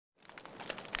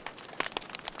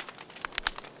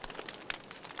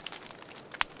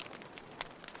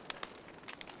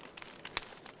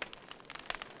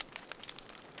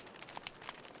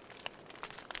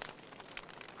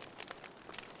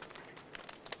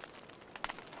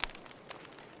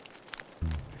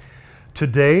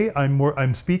Today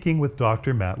I'm speaking with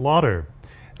Dr. Matt Lodder.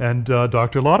 And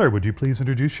Dr. Lodder, would you please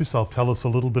introduce yourself? Tell us a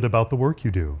little bit about the work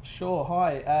you do. Sure,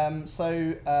 hi.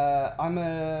 I'm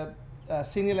a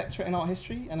senior lecturer in art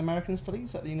history and American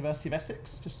studies at the University of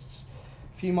Essex, just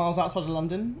a few miles outside of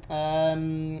London.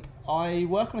 I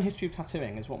work on the history of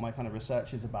tattooing, is what my kind of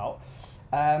research is about.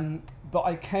 But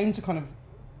I came to kind of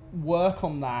work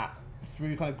on that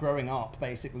through kind of growing up,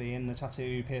 basically, in the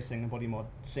tattoo, piercing, and body mod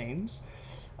scenes.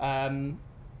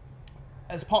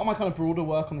 As part of my kind of broader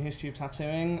work on the history of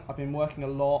tattooing, I've been working a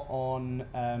lot on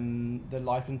the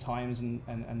life and times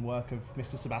and work of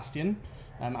Mr. Sebastian,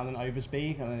 Alan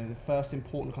Oversby, the first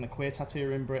important kind of queer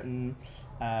tattooer in Britain,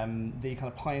 the kind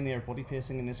of pioneer of body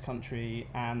piercing in this country,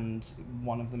 and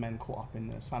one of the men caught up in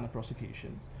the span of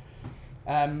prosecutions.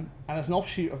 And as an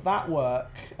offshoot of that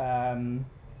work,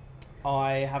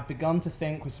 I have begun to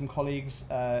think with some colleagues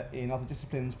in other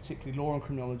disciplines, particularly law and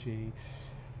criminology,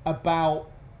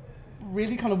 about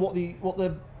really kind of what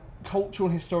the cultural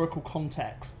and historical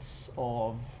contexts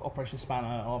of Operation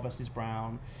Spanner, R versus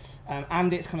Brown,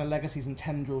 and its kind of legacies and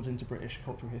tendrils into British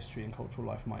cultural history and cultural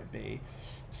life might be.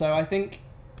 So I think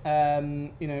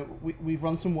we've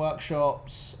run some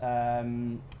workshops.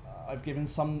 I've given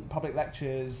some public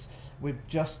lectures. We're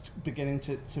just beginning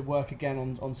to work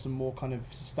again on some more kind of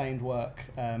sustained work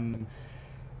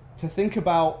to think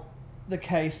about the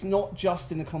case, not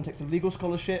just in the context of legal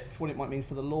scholarship, what it might mean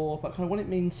for the law, but kind of what it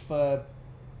means for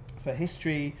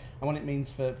history and what it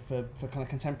means for kind of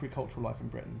contemporary cultural life in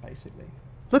Britain, basically.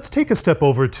 Let's take a step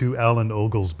over to Alan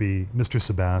Oversby, Mr.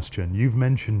 Sebastian. You've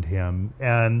mentioned him,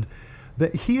 and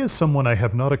that he is someone I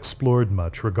have not explored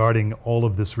much regarding all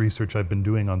of this research I've been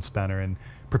doing on Spanner and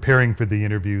preparing for the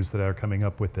interviews that are coming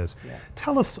up with this. Yeah.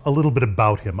 Tell us a little bit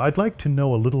about him. I'd like to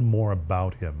know a little more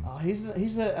about him. He's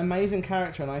an amazing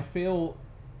character, and I feel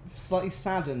slightly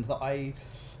saddened that I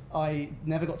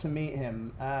never got to meet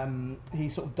him. He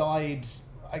sort of died,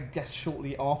 I guess,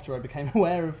 shortly after I became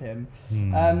aware of him.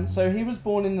 So he was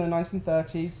born in the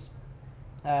 1930s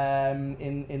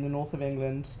in the north of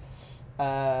England.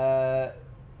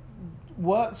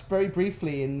 Worked very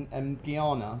briefly in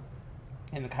Guyana,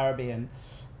 in the Caribbean,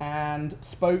 and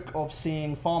spoke of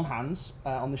seeing farmhands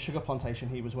on the sugar plantation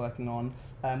he was working on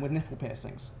with nipple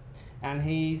piercings. And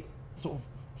he sort of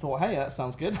thought, hey, that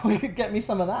sounds good, get me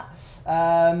some of that.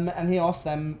 And he asked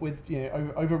them with,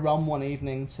 over rum one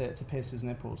evening to pierce his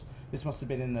nipples. This must have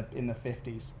been in the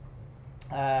 50s.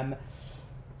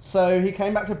 So he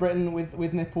came back to Britain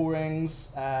with nipple rings.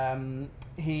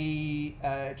 He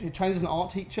trained as an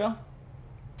art teacher,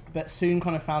 but soon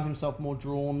kind of found himself more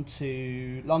drawn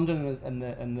to London and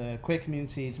the queer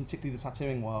communities, and particularly the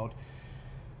tattooing world.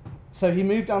 So he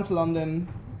moved down to London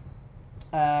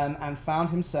and found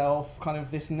himself kind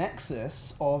of this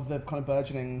nexus of the kind of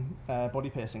burgeoning body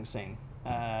piercing scene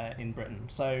in Britain.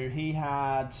 So he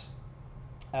had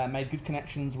made good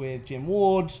connections with Jim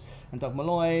Ward and Doug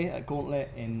Malloy at Gauntlet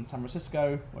in San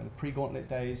Francisco, or in the pre-Gauntlet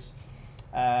days,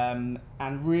 and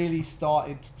really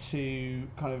started to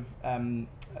kind of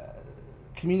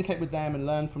communicate with them and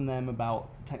learn from them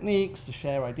about techniques, to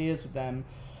share ideas with them,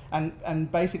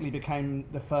 and basically became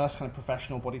the first kind of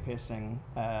professional body piercing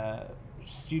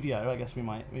studio, I guess we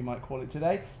might call it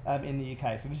today, in the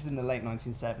UK. So this is in the late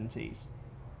 1970s.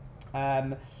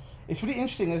 It's really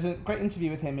interesting. There's a great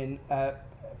interview with him in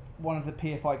one of the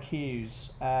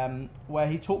PFIQs where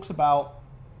he talks about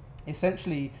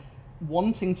essentially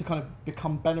wanting to kind of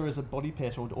become better as a body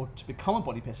piercer, or to become a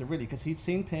body piercer, really, because he'd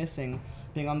seen piercing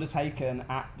being undertaken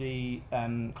at the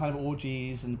kind of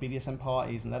orgies and BDSM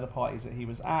parties and leather parties that he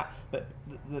was at, but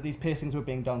that these piercings were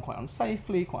being done quite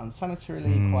unsafely, quite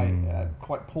unsanitarily,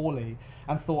 quite poorly,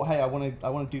 and thought, hey, I want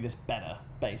to do this better,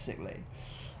 basically.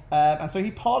 And so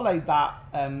he parlayed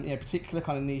that particular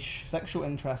kind of niche sexual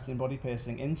interest in body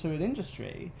piercing into an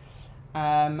industry,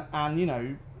 and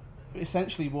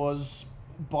essentially was,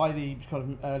 by the kind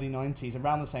of early 90s,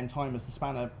 around the same time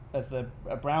as the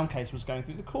Brown case was going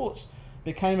through the courts,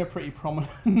 became a pretty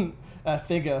prominent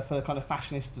figure for the kind of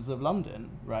fashionistas of London,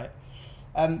 right?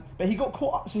 But he got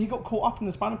caught up. So he got caught up in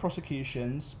the Spanner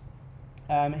prosecutions.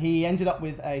 He ended up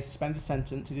with a suspended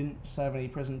sentence. He didn't serve any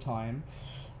prison time.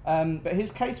 But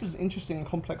his case was an interesting and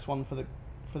complex one for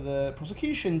the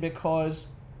prosecution, because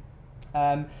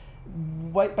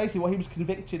basically what he was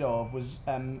convicted of was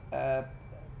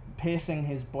piercing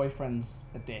his boyfriend's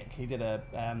dick. He did a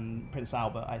Prince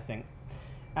Albert, I think,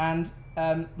 and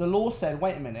the law said,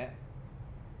 wait a minute,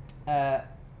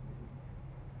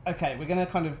 okay, we're going to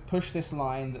kind of push this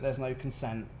line that there's no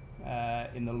consent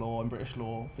in the law, in British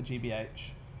law, for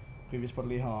GBH, grievous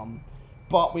bodily harm,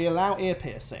 but we allow ear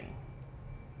piercing.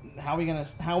 How are we going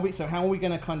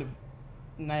to kind of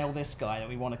nail this guy that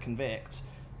we want to convict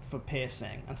for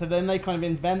piercing. And so then they kind of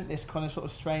invent this kind of sort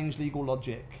of strange legal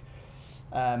logic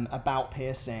about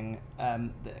piercing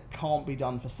that can't be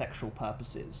done for sexual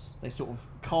purposes. They sort of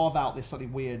carve out this slightly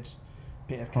weird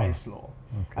bit of case law.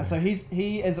 Okay. And so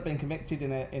he ends up being convicted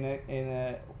in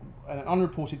an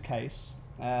unreported case,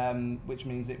 which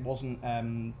means it wasn't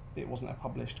a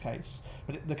published case.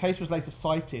 But the case was later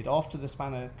cited after the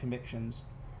Spanner convictions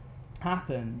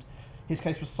happened. His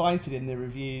case was cited in the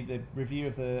review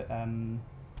of the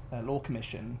Law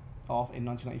Commission in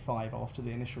 1995 after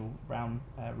the initial Brown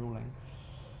ruling.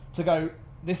 To go,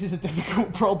 this is a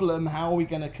difficult problem. How are we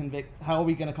going to convict? How are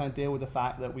we going to kind of deal with the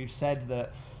fact that we've said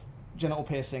that genital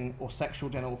piercing or sexual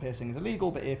genital piercing is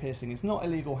illegal, but ear piercing is not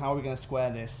illegal? How are we going to square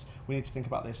this? We need to think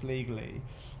about this legally.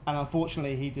 And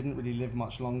unfortunately, he didn't really live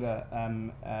much longer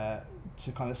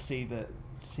to kind of see the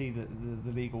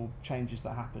legal changes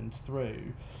that happened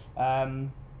through.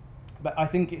 But I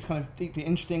think it's kind of deeply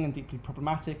interesting and deeply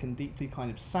problematic and deeply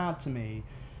kind of sad to me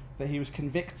that he was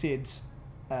convicted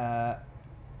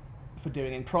for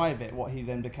doing in private what he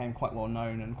then became quite well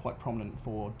known and quite prominent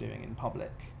for doing in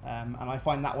public. And I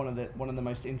find that one of the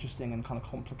most interesting and kind of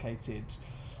complicated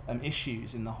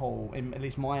issues in the whole, in at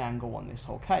least my angle on this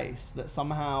whole case, that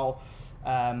somehow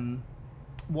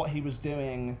what he was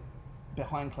doing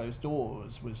behind closed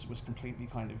doors was completely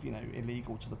kind of, you know,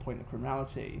 illegal to the point of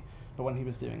criminality, but when he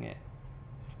was doing it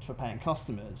for paying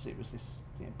customers, it was this,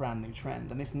 you know, brand new trend.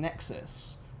 And this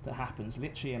nexus that happens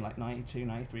literally in like 92,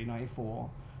 93, 94,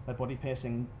 where body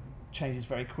piercing changes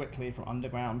very quickly from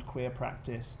underground queer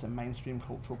practice to mainstream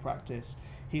cultural practice.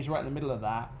 He's right in the middle of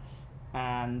that,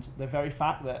 and the very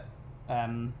fact that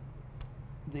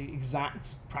the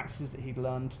exact practices that he'd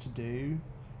learned to do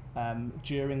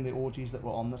during the orgies that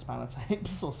were on the Spanner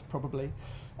tapes, or probably,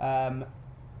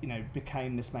 you know,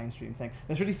 became this mainstream thing.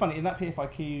 It's really funny in that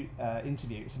PFIQ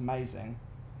interview. It's amazing.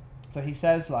 So he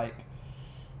says, like,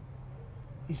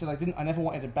 he said, I never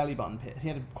wanted a belly button piercing. He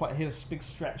had a big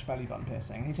stretch belly button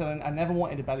piercing. He said, I never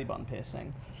wanted a belly button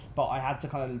piercing, but I had to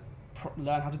kind of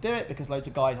learn how to do it because loads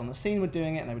of guys on the scene were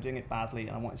doing it and they were doing it badly,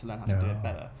 and I wanted to learn how to do it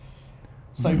better.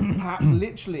 So perhaps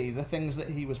literally the things that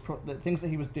he was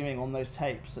doing on those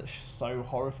tapes that so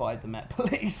horrified the Met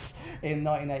Police in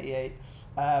 1988,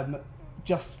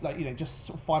 just like, you know, just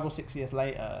 5 or 6 years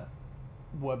later,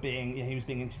 he was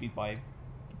being interviewed by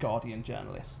Guardian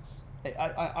journalists.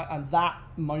 And that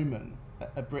moment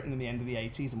at Britain in the end of the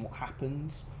 80s and what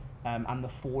happens, and the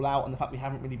fallout and the fact we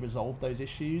haven't really resolved those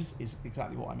issues is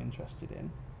exactly what I'm interested in.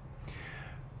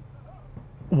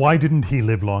 Why didn't he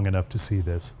live long enough to see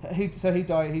this? He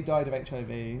died of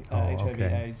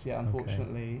HIV/AIDS. Yeah,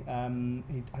 unfortunately. I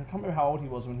can't remember how old he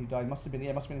was when he died. Must have been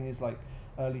in his like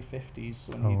early 50s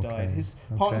when he died. His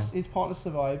partner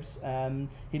survives.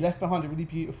 He left behind a really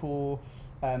beautiful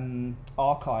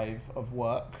archive of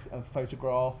work, of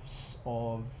photographs,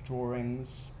 of drawings,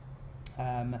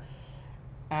 and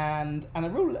a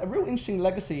real interesting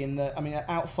legacy in the, I mean,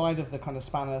 outside of the kind of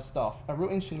Spanner stuff, a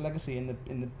real interesting legacy in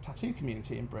the tattoo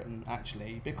community in Britain,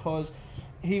 actually, because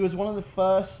he was one of the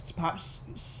first,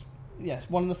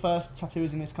 one of the first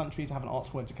tattooers in this country to have an art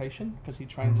school education, because he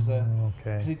trained as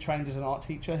an art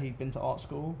teacher. He'd been to art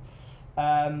school,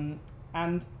 and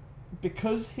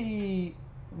because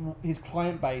his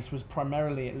client base was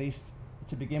primarily, at least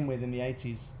to begin with in the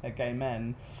 80s, gay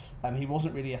men. He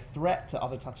wasn't really a threat to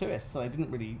other tattooists, so they weren't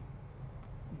really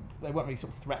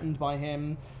sort of threatened by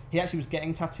him. He actually was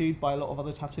getting tattooed by a lot of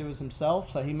other tattooers himself,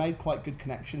 so he made quite good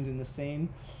connections in the scene.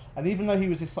 And even though he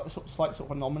was a slight sort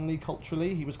of anomaly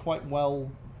culturally, he was quite well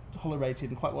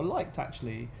tolerated and quite well liked,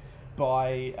 actually,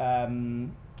 by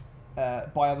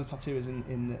other tattooers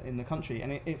in the country.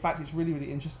 And in fact, it's really,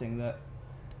 really interesting that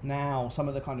now some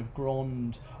of the kind of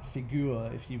grande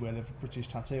figure, if you will, of British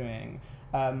tattooing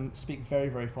speak very,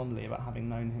 very fondly about having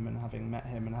known him and having met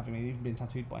him and having even been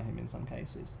tattooed by him in some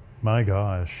cases. My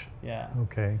gosh. Yeah.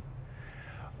 Okay.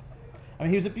 I mean,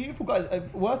 he was a beautiful guy.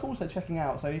 Worth also checking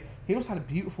out. So he also had a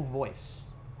beautiful voice,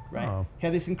 right? Oh. He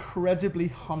had this incredibly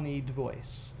honeyed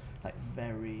voice, like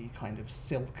very kind of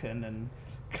silken and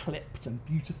clipped and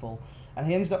beautiful. And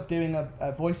he ended up doing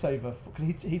a voiceover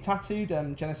because he tattooed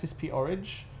Genesis P.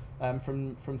 Orridge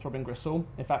from Throbbing Gristle.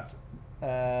 In fact,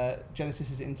 Genesis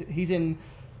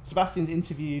Sebastian's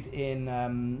interviewed in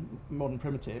Modern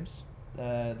Primitives,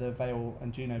 the Vale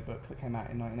and Juno book that came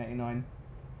out in 1989,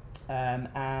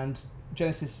 and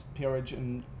Genesis P. Orridge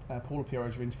and Paula P.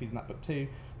 Orridge are interviewed in that book too.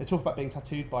 They talk about being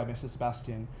tattooed by Mr.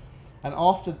 Sebastian, and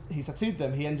after he tattooed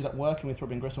them, he ended up working with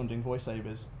Throbbing Gristle and doing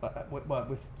voiceovers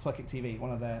with Psychic TV,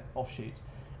 one of their offshoots.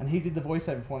 And he did the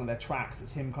voiceover for one of their tracks.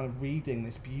 It's him kind of reading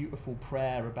this beautiful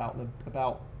prayer about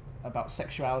about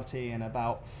sexuality and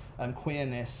about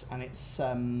queerness, and it's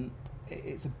a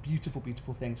beautiful,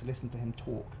 beautiful thing to listen to him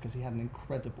talk, because he had an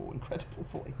incredible, incredible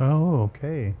voice. Oh,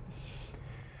 okay.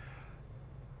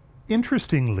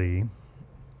 Interestingly,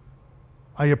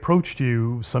 I approached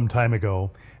you some time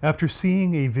ago after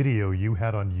seeing a video you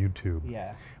had on YouTube.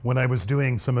 Yeah. When I was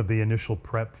doing some of the initial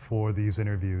prep for these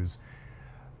interviews.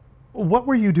 What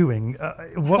were you doing?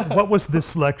 What was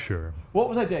this lecture? What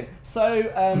was I doing? So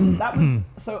that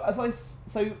was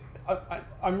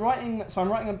I'm writing.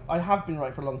 I have been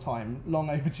writing for a long time, long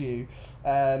overdue.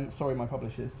 Sorry, my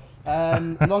publishers.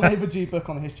 Long overdue book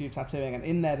on the history of tattooing, and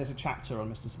in there's a chapter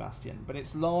on Mr. Sebastian, but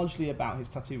it's largely about his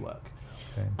tattoo work.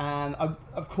 Okay. And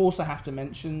of course, I have to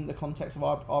mention the context of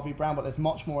R.V. Brown, but there's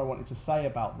much more I wanted to say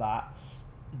about that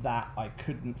I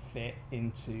couldn't fit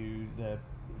into the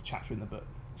chapter in the book.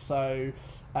 So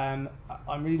I'm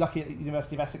really lucky at the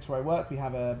University of Essex, where I work. We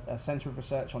have a centre of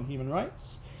research on human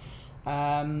rights.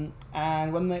 And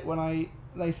when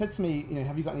they said to me,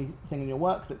 have you got anything in your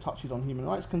work that touches on human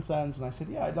rights concerns? And I said,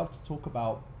 yeah, I'd love to talk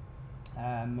about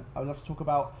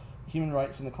human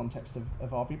rights in the context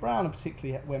of R.V. Brown, and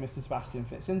particularly where Mr. Sebastian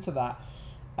fits into that.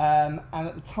 And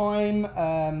at the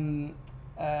time,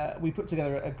 we put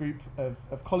together a group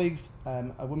of colleagues,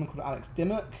 a woman called Alex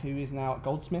Dimmock, who is now at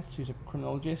Goldsmiths, who's a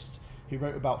criminologist, who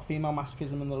wrote about female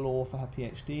masochism and the law for her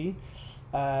PhD,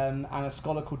 and a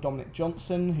scholar called Dominic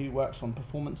Johnson, who works on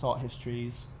performance art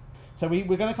histories. So we're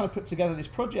going to kind of put together this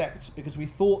project because we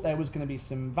thought there was going to be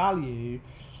some value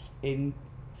in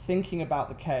thinking about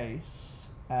the case,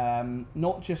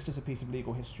 not just as a piece of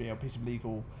legal history or a piece of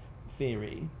legal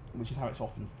theory, which is how it's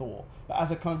often thought, but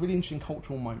as a kind of really interesting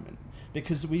cultural moment,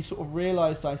 because we sort of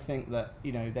realised, I think, that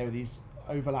there were these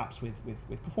overlaps with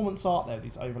performance art, there were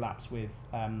these overlaps with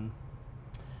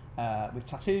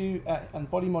tattoo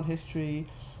and body mod history,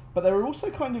 but there were also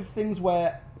kind of things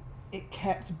where it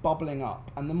kept bubbling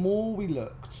up, and the more we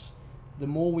looked, the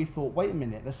more we thought, wait a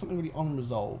minute, there's something really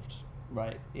unresolved,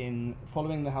 right? In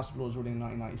following the House of Lords ruling in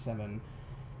 1997,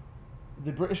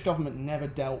 the British government never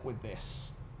dealt with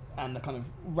this and the kind of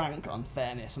rank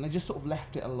unfairness, and they just sort of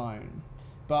left it alone.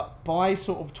 But by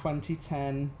sort of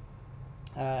 2010,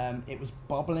 it was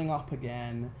bubbling up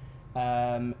again.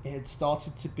 It had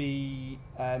started to be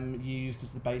used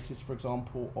as the basis, for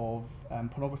example, of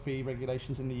pornography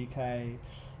regulations in the UK.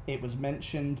 It was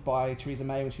mentioned by Theresa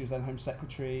May when she was then Home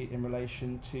Secretary in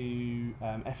relation to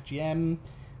FGM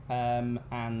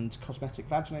and cosmetic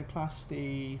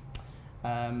vaginoplasty.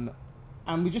 And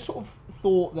we just sort of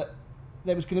thought that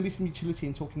there was going to be some utility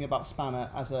in talking about Spanner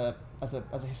as a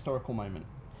historical moment,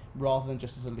 rather than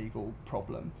just as a legal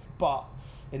problem. But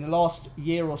in the last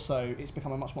year or so, it's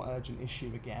become a much more urgent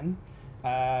issue again,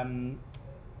 and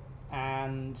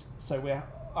so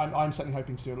I'm certainly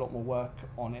hoping to do a lot more work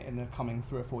on it in the coming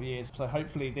 3 or 4 years. So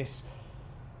hopefully this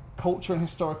culture and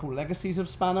historical legacies of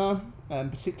Spanner,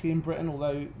 particularly in Britain,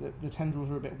 although the tendrils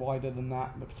are a bit wider than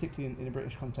that, but particularly in a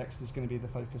British context, is going to be the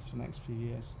focus for the next few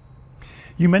years.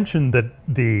 You mentioned that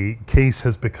the case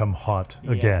has become hot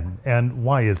again, and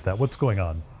why is that? What's going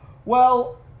on?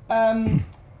 Well,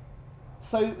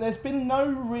 so there's been no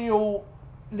real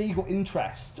legal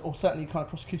interest, or certainly kind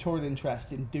of prosecutorial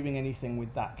interest, in doing anything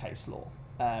with that case law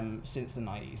since the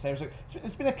 90s.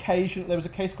 There's been occasion. There was a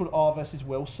case called R versus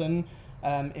Wilson,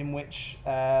 in which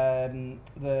the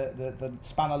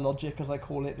Spanner logic, as I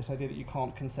call it, this idea that you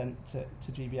can't consent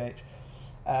to GBH,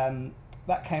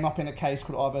 that came up in a case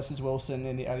called R versus Wilson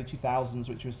in the early 2000s,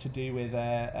 which was to do with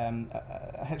a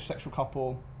heterosexual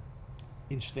couple.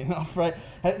 Interesting enough, right?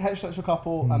 Heterosexual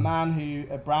couple, a man who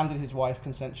branded his wife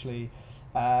consensually.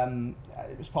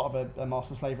 It was part of a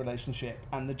master-slave relationship,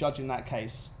 and the judge in that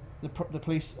case, the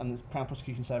police and the Crown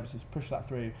Prosecution Services pushed that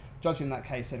through. The judge in that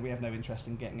case said, we have no interest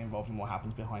in getting involved in what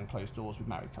happens behind closed doors with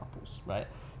married couples, right?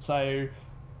 So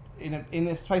in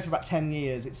the space of about 10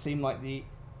 years, it seemed like the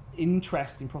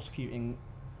interest in prosecuting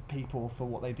people for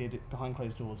what they did behind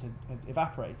closed doors had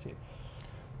evaporated.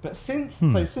 But since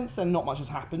then, not much has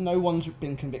happened. No one's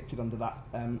been convicted under that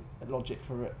logic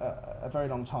for a very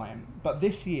long time. But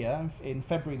this year, in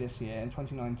February this year, in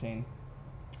 2019,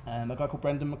 a guy called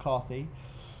Brendan McCarthy,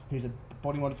 who's a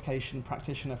body modification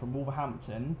practitioner from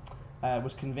Wolverhampton,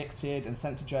 was convicted and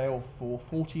sent to jail for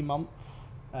 40 months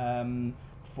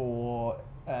for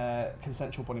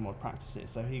consensual body mod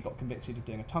practices. So he got convicted of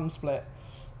doing a tongue split,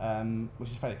 which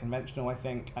is fairly conventional, I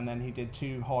think, and then he did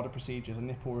 2 harder procedures, a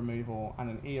nipple removal and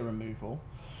an ear removal.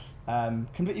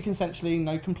 Completely consensually,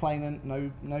 no complainant,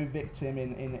 no victim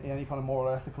in any kind of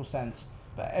moral or ethical sense.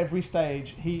 But at every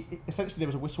stage, essentially there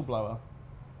was a whistleblower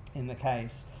in the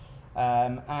case,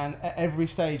 and at every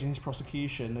stage in his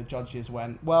prosecution, the judges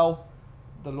went, well,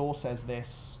 the law says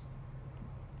this.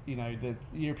 You know, the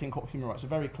European Court of Human Rights are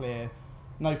very clear.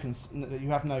 You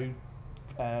have no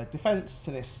defence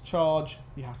to this charge.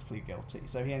 You have to plead guilty.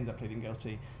 So he ended up pleading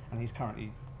guilty, and he's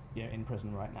currently in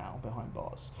prison right now behind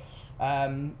bars.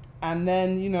 And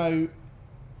then, you know,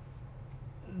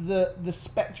 the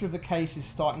spectre of the case is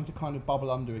starting to kind of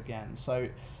bubble under again. So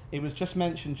it was just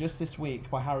mentioned just this week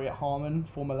by Harriet Harman,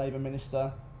 former Labour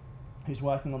minister, who's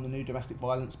working on the new domestic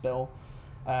violence bill,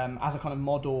 as a kind of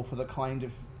model for the kind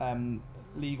of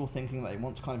legal thinking that they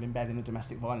want to kind of embed in the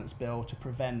domestic violence bill to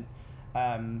prevent,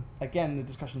 again, the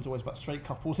discussion's always about straight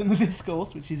couples in the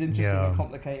discourse, which is interesting and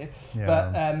complicated,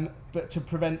 but to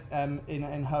prevent,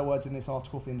 in her words in this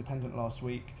article for The Independent last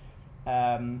week,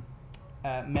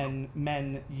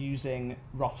 men using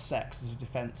rough sex as a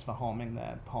defence for harming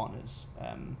their partners,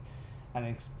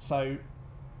 so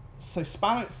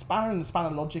Spanner and the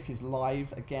Spanner logic is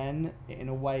live again in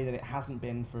a way that it hasn't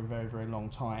been for a very, very long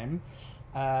time,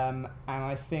 and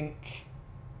I think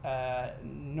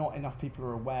not enough people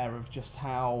are aware of just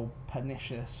how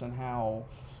pernicious and how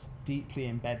deeply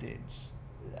embedded,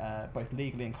 both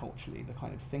legally and culturally, the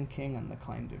kind of thinking and the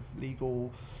kind of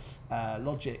legal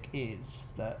logic is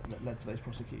that led to those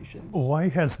prosecutions. Why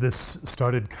has this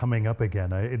started coming up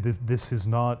again? This is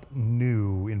not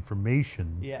new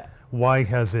information. Yeah. Why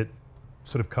has it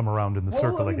sort of come around in the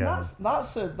circle again?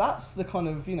 That's the kind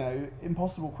of, you know,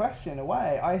 impossible question in a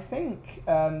way. I think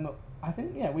we're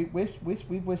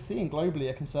seeing globally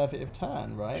a conservative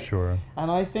turn, right? Sure.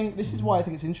 And I think this is why I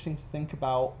think it's interesting to think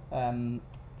about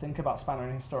Spanner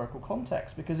in historical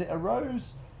context, because it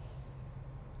arose,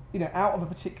 you know, out of a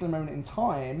particular moment in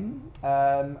time,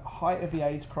 height of the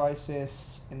AIDS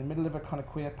crisis, in the middle of a kind of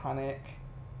queer panic,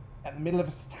 at the middle of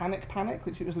a satanic panic,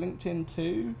 which it was linked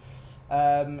into.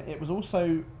 It was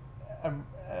also a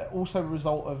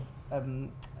result of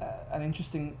an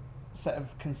interesting set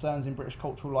of concerns in British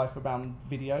cultural life around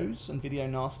videos and video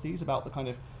nasties, about the kind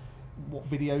of what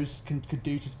videos could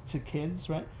do to kids,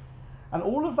 right? And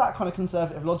all of that kind of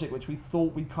conservative logic, which we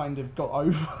thought we kind of got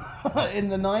over in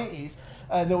the 90s,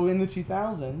 that were in the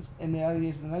 2000s, in the early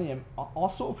years of the millennium, are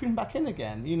sort of creeping back in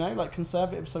again. You know, like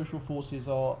conservative social forces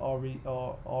are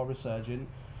resurgent.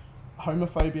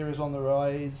 Homophobia is on the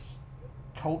rise.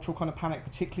 Cultural kind of panic,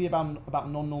 particularly about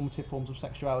non-normative forms of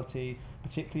sexuality,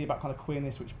 particularly about kind of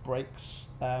queerness, which breaks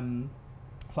some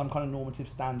kind of normative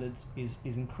standards, is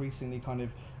increasingly kind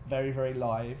of very, very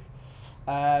live.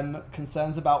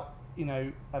 Concerns about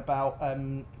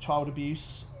child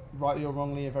abuse, rightly or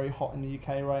wrongly, are very hot in the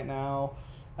UK right now.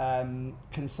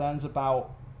 Concerns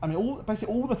about,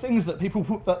 basically all the things that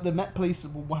that the Met Police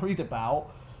were worried about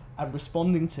and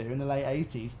responding to in the late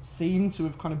 80s seem to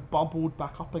have kind of bubbled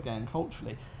back up again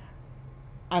culturally.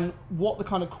 And what the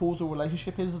kind of causal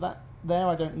relationship is that there,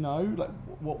 I don't know. Like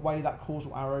what way that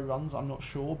causal arrow runs, I'm not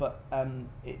sure. But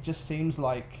it just seems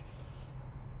like,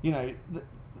 you know,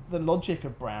 the logic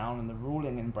of Brown and the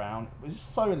ruling in Brown was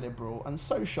so illiberal and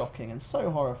so shocking and so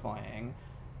horrifying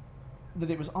that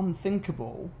it was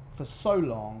unthinkable for so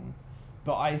long.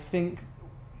 But I think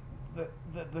that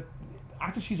the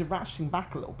attitudes are ratcheting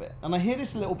back a little bit, and I hear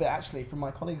this a little bit actually from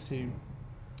my colleagues who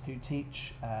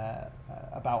teach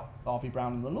about R.V.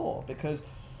 Brown and the law, because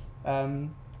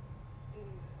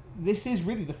this is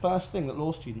really the first thing that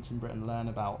law students in Britain learn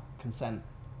about consent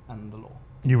and the law.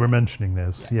 You were mentioning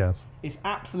this, yes. It's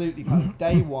absolutely kind of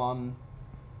day one,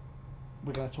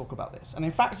 we're going to talk about this. And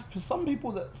in fact, for some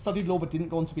people that studied law but didn't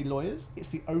go on to be lawyers, it's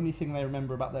the only thing they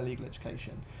remember about their legal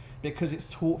education, because it's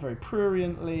taught very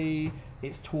pruriently,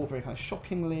 it's taught very kind of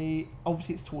shockingly.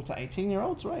 Obviously it's taught to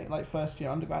 18-year-olds, right? Like first year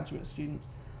undergraduate students.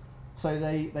 So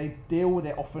they deal with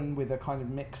it often with a kind of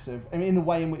mix of, in the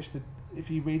way in which if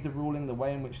you read the ruling, the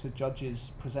way in which the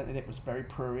judges presented it was very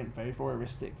prurient, very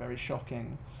voyeuristic, very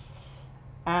shocking.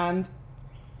 And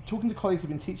talking to colleagues who've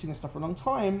been teaching this stuff for a long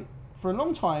time,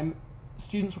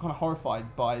 students were kind of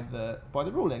horrified by the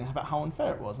ruling, about how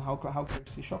unfair it was and how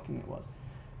grossly shocking it was.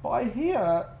 But I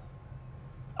hear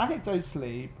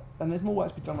anecdotally, and there's more work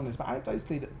to be done on this, but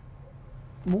anecdotally that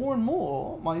more and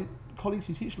more my colleagues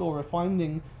who teach law are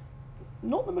finding,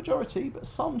 not the majority, but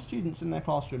some students in their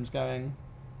classrooms going,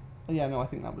 yeah, no, I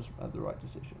think that was the right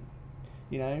decision.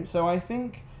 You know, so I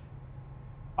think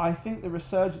the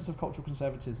resurgence of cultural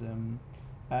conservatism,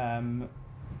 is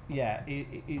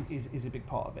a big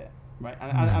part of it, right?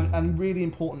 And really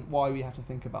important why we have to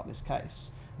think about this case,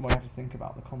 and why we have to think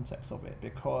about the context of it,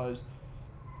 because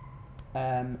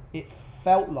it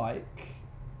felt like,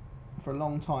 for a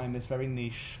long time, this very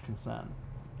niche concern,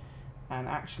 and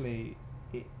actually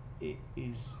it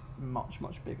is much,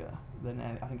 much bigger than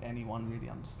I think anyone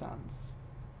really understands.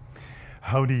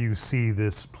 How do you see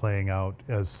this playing out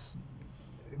as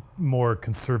more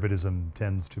conservatism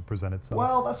tends to present itself?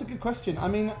 Well, that's a good question. I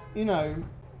mean, you know,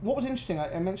 what was interesting,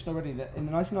 I mentioned already that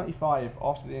in 1995,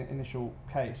 after the initial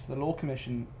case, the Law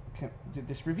Commission did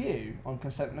this review on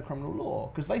consent in the criminal law,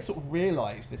 because they sort of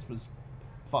realised this was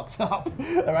fucked up,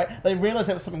 all right? They realised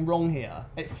there was something wrong here.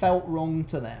 It felt wrong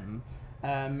to them,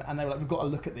 and they were like, we've got to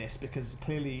look at this, because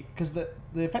clearly, because the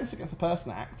Offence Against the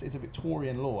Person Act is a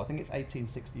Victorian law. I think it's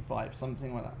 1865,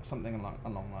 something like that, something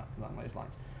along those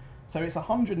lines. So it's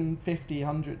 150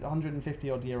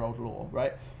 odd year old law,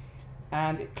 right?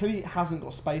 And it clearly hasn't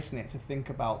got space in it to think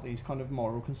about these kind of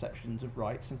moral conceptions of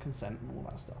rights and consent and all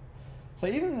that stuff. So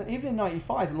even in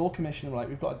 95, the Law Commission were like,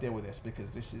 we've got to deal with this, because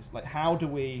this is like, how do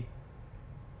we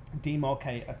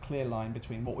demarcate a clear line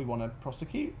between what we want to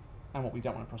prosecute and what we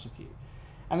don't want to prosecute?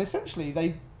 And essentially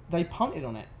they punted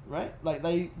on it, right? Like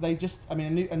they just, I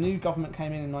mean, a new government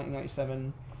came in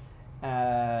 1997,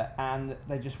 and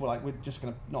they just were like, we're just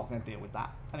not going to deal with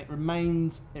that, and it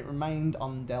remained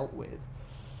undealt with.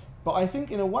 But I think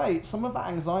in a way some of that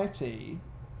anxiety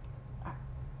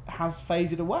has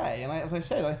faded away, and as I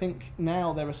said, I think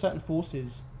now there are certain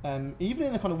forces, even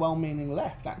in the kind of well-meaning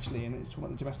left, actually, and it's talking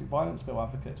about the domestic violence bill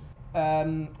advocates,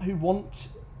 who want,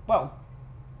 well,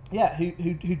 yeah,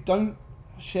 who don't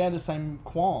share the same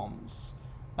qualms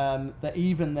that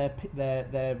even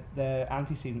their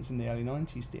antecedents in the early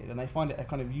 90s did, and they find it a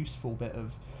kind of useful bit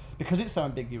of, because it's so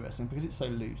ambiguous and because it's so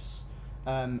loose,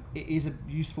 it is a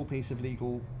useful piece of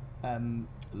legal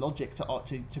logic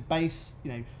to base,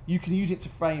 you know, you can use it to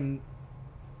frame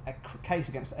a case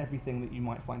against everything that you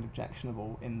might find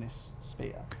objectionable in this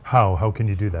sphere. How can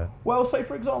you do that? Well, so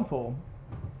for example,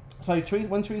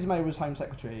 when Theresa May was Home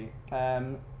Secretary,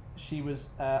 she was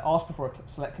asked before a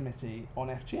select committee on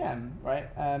FGM, right?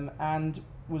 And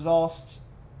was asked,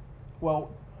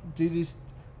 well, do these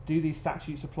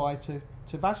statutes apply to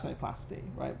vaginoplasty,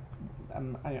 right?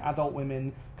 Adult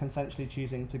women consensually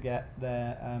choosing to get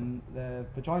their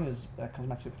vaginas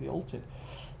cosmetically altered,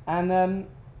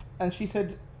 and she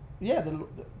said, yeah,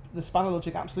 the spanner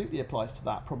logic absolutely applies to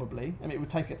that. Probably, I mean, it would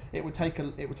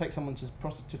take someone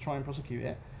to try and prosecute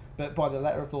it, but by the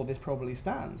letter of law, this probably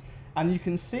stands. And you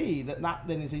can see that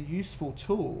then is a useful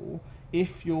tool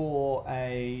if you're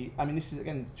I mean, this is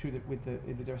again true with the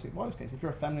domestic violence case. If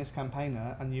you're a feminist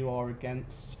campaigner and you are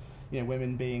against, you know,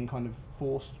 women being kind of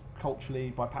forced culturally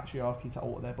by patriarchy to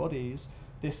alter their bodies,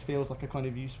 this feels like a kind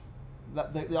of use.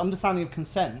 That the understanding of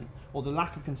consent, or the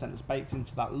lack of consent that's baked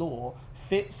into that law,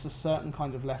 fits a certain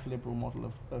kind of left liberal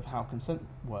model of how consent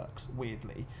works,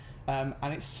 weirdly. And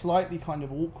it's slightly kind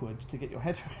of awkward to get your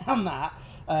head around that,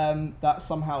 that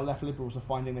somehow left liberals are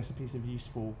finding this a piece of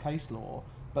useful case law.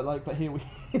 But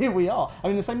here we are. I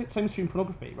mean, the same is true in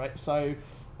pornography, right? So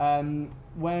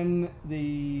when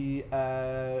the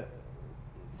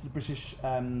British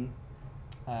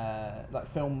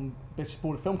British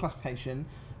Board of Film Classification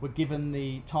were given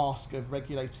the task of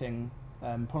regulating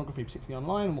pornography, particularly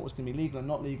online, and what was going to be legal and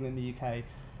not legal in the UK,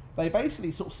 they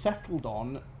basically sort of settled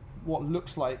on what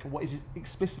looks like, what is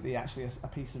explicitly actually a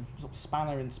piece of sort of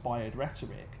Spanner-inspired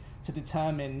rhetoric to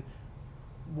determine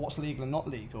what's legal and not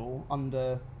legal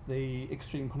under the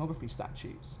extreme pornography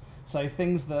statutes. So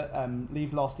things that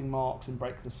leave lasting marks and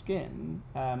break the skin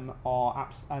and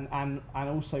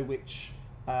also which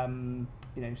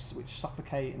which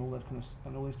suffocate and all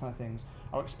these kind of things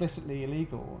are explicitly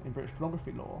illegal in British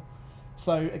pornography law.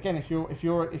 So again, if you're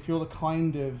the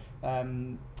kind of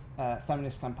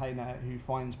feminist campaigner who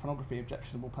finds pornography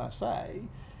objectionable per se,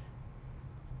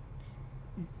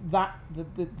 that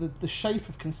the shape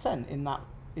of consent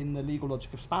in the legal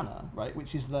logic of Spanner, right,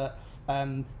 which is that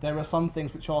there are some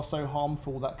things which are so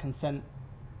harmful that consent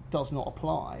does not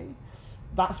apply.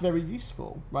 That's very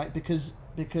useful, right? Because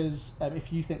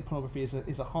if you think pornography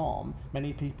is a harm,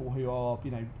 many people who are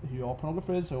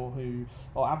pornographers or who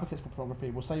are advocates for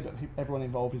pornography will say that everyone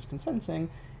involved is consenting.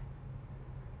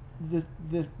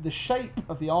 The shape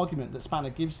of the argument that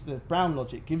Spanner gives, the Brown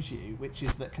logic gives you, which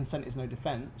is that consent is no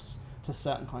defence to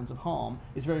certain kinds of harm,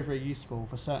 is very, very useful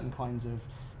for certain kinds of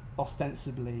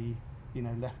ostensibly,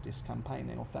 leftist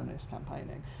campaigning or feminist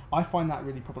campaigning. I find that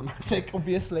really problematic,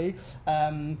 obviously,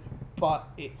 but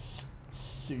it's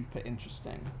super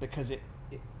interesting because it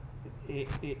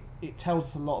tells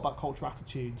us a lot about cultural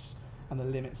attitudes and the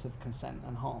limits of consent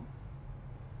and harm.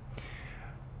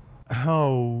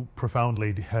 How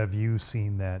profoundly have you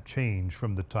seen that change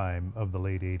from the time of the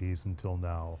late 80s until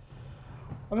now?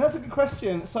 I mean, that's a good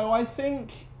question. So I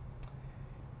think,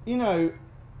 so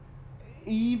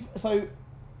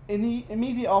in the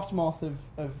immediate aftermath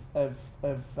of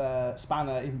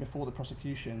Spanner, even before the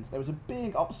prosecutions, there was a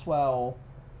big upswell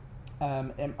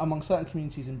among certain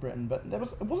communities in Britain, but it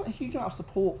wasn't a huge amount of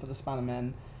support for the Spanner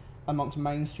men amongst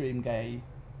mainstream gay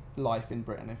life in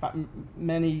Britain. In fact,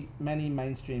 many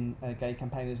mainstream gay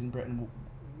campaigners in Britain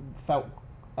felt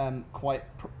that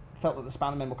the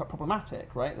Spanner men were quite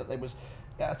problematic, right? That there was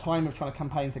at a time of trying to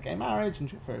campaign for gay marriage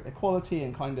and for equality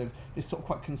and kind of this sort of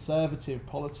quite conservative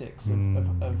politics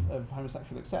of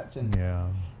homosexual acceptance.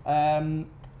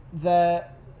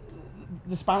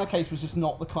 The Spanner case was just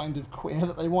not the kind of queer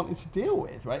that they wanted to deal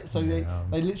with, right? So they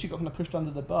literally got kind of pushed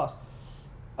under the bus.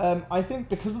 I think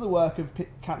because of the work of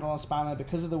Captain Alan Spanner,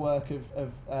 because of the work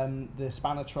of the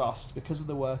Spanner Trust, because of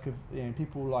the work of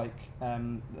people like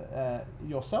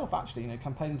yourself, actually,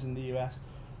 campaigners in the US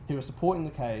who are supporting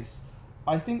the case,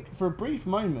 I think for a brief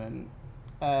moment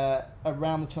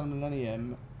around the turn of the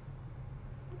millennium,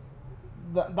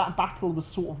 that battle was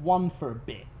sort of won for a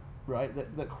bit, right?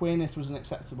 That queerness was an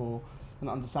acceptable and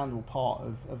understandable part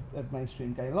of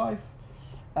mainstream gay life.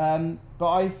 But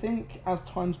I think as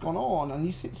time's gone on, and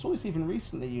you saw this even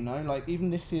recently, like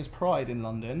even this year's Pride in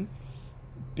London,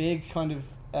 big kind of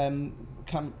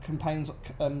complaints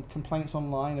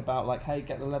online about like, hey,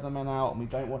 get the Leathermen out, and we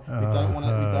don't want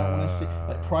to see.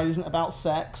 Like, Pride isn't about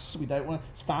sex. We don't want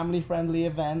it's family-friendly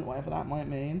event, whatever that might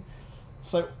mean.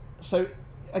 So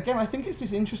again, I think it's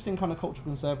this interesting kind of cultural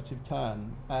conservative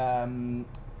turn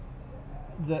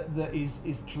that is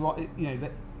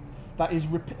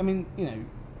I mean,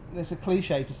 there's a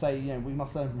cliche to say, we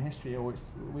must learn from history or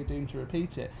we're doomed to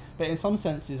repeat it. But in some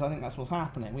senses, I think that's what's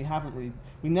happening. We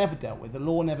never dealt with, the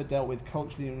law never dealt with,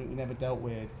 culturally we never dealt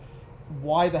with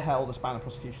why the hell the Spanner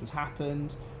prosecutions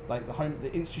happened, like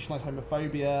the institutionalized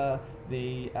homophobia,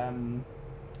 the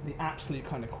absolute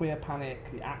kind of queer panic,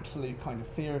 the absolute kind of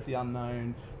fear of the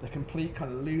unknown, the complete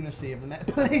kind of lunacy of the Met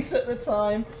Police at the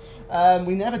time.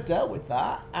 We never dealt with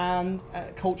that, and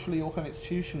culturally or kind of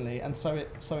institutionally, and so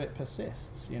it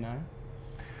persists.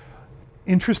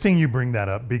 Interesting you bring that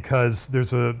up, because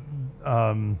there's a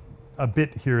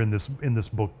bit here in this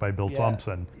book by Bill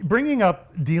Thompson, bringing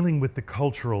up dealing with the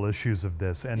cultural issues of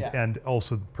this, and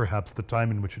also perhaps the time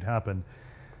in which it happened.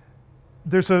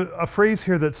 There's a phrase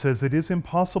here that says, it is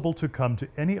impossible to come to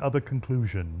any other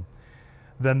conclusion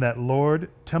than that Lord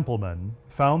Templeman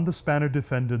found the Spanner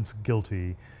defendants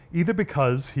guilty either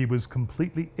because he was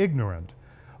completely ignorant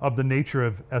of the nature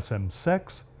of SM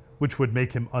sex, which would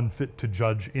make him unfit to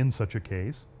judge in such a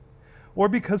case, or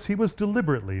because he was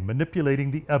deliberately manipulating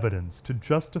the evidence to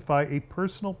justify a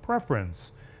personal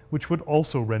preference, which would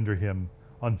also render him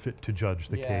unfit to judge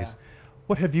the case.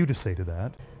 What have you to say to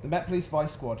that? The Met Police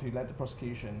Vice Squad, who led the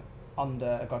prosecution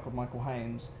under a guy called Michael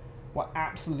Haynes, were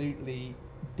absolutely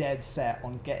dead set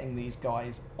on getting these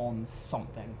guys on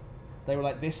something. They were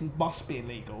like, this must be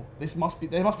illegal. There must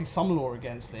be some law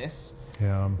against this.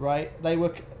 Yeah. Right? They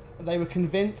were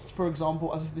convinced, for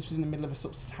example, as if this was in the middle of a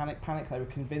sort of satanic panic, they were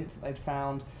convinced that they'd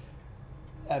found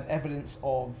evidence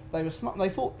of they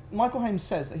thought Michael Haynes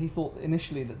says that he thought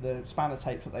initially that the Spanner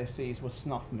tapes that they seized were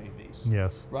snuff movies.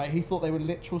 Yes. Right? He thought they were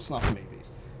literal snuff movies.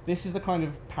 This is the kind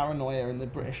of paranoia in the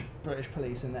British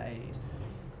police in the 80s.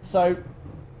 So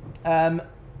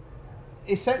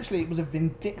essentially it was a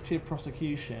vindictive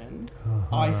prosecution,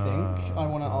 I think. I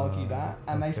want to argue that.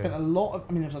 And they spent there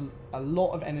was a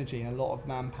lot of energy and a lot of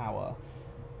manpower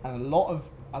and a lot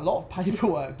of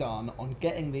paperwork done on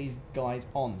getting these guys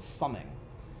on something.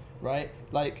 Right,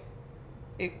 like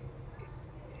the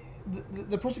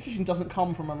prosecution doesn't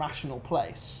come from a rational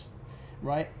place,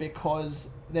 right? Because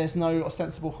there's no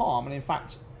ostensible harm, and in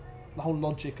fact, the whole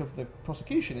logic of the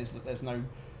prosecution is that there's no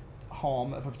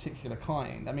harm of a particular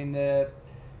kind. I mean, the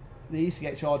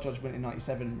ECHR judgment in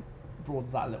 '97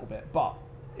 broadens that a little bit, but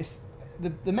it's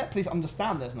the Met Police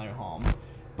understand there's no harm,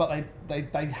 but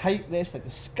they hate this. They're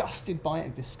disgusted by it,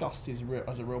 and disgust is a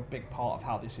real big part of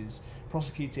how this is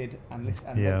prosecuted and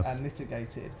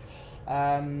litigated,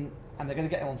 and they're going to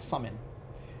get him on something.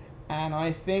 And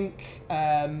I think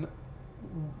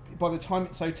by the time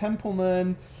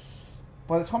Templeman,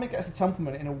 by the time it gets to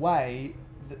Templeman, in a way,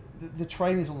 the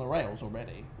train is on the rails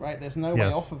already, right? There's no way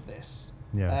off of this,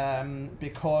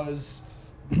 because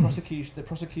the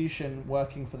prosecution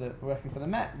working for the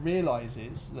Met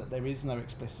realizes that there is no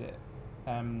explicit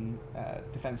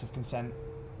defence of consent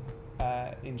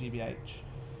in GBH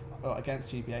or against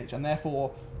GBH, and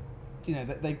therefore,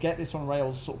 they get this on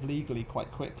rails sort of legally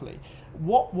quite quickly.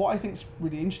 What I think is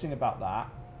really interesting about that,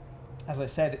 as I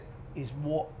said, is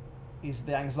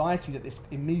the anxiety that this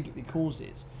immediately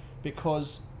causes,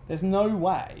 because there's no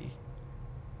way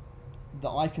that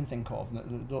I can think of, that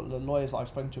the lawyers that I've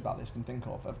spoken to about this can think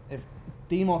of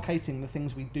demarcating the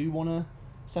things we do want to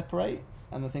separate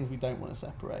and the things we don't want to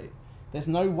separate. There's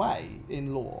no way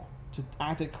in law to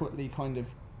adequately kind of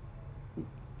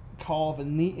carve a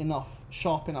neat enough,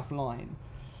 sharp enough line.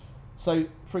 So,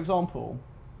 for example,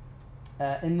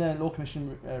 in the Law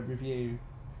Commission review,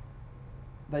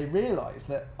 they realised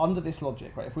that under this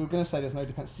logic, right, if we were going to say there's no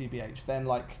defence of GBH, then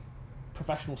like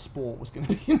professional sport was going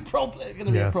to be a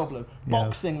problem. Be a problem.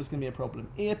 Boxing was going to be a problem.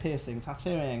 Ear piercing,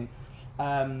 tattooing,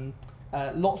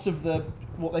 lots of the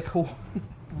what they call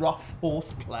rough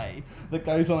horseplay that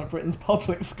goes on at Britain's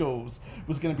public schools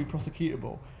was going to be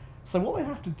prosecutable. So what they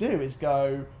have to do is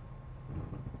go,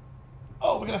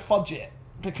 oh, we're going to fudge it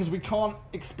because we can't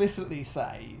explicitly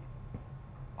say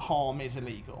harm is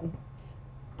illegal.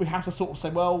 We have to sort of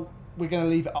say, well, we're going to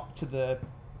leave it up to the,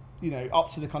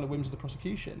 up to the kind of whims of the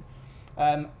prosecution,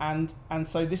 and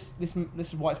so this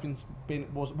is why it's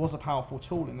was a powerful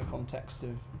tool in the context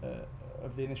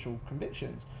of the initial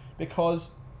convictions, because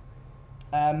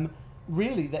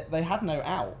really they had no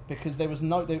out, because there was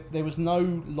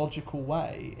no logical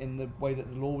way in the way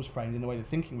that the law was framed, in the way the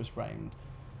thinking was framed,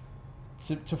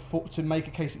 to make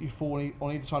a case that you fall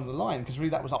on either side of the line, because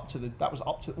really that was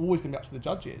always going to be up to the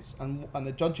judges, and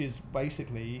the judges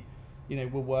basically,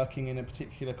 were working in a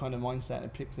particular kind of mindset, and a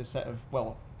particular set of,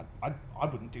 well, I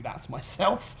wouldn't do that to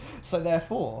myself, so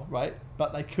therefore, right,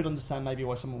 but they could understand maybe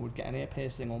why someone would get an ear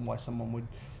piercing, or why someone would,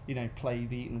 play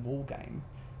the Eton Wall game,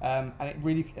 and it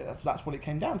really, that's what it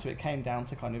came down to. It came down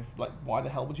to kind of like, why the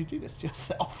hell would you do this to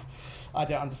yourself? I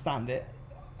don't understand it.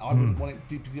 I wouldn't want it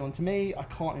to be done to me. I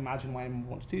can't imagine why anyone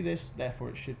would want to do this. Therefore,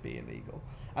 it should be illegal.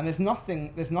 And there's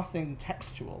nothing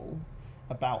textual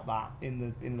about that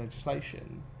in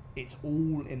legislation. It's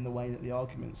all in the way that the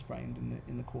argument's framed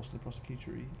in the course of the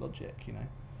prosecutory logic.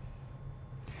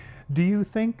 Do you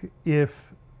think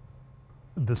if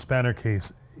the Spanner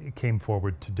case came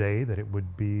forward today, that it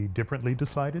would be differently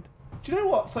decided? Do you know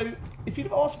what? So, if you'd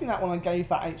have asked me that when I gave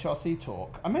that HRC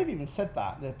talk, I may have even said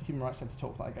that, the Human Rights Centre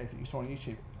talk that I gave that you saw on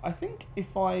YouTube. I think if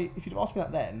you'd have asked me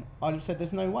that then, I'd have said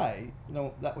there's no way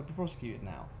that would be prosecuted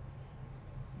now.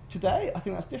 Today, I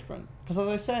think that's different, because as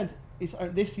I said,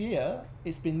 this year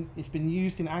it's been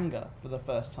used in anger for the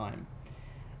first time,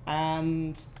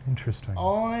 and interesting.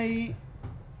 I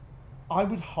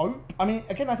would hope. I mean,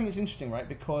 again, I think it's interesting, right?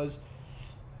 Because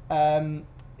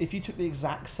if you took the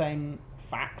exact same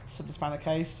facts of the Spanner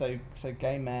case, so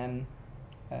gay men,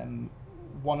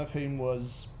 one of whom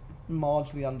was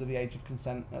marginally under the age of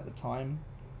consent at the time,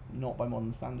 not by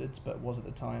modern standards, but was at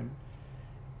the time,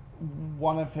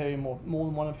 one of whom, or more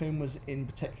than one of whom, was in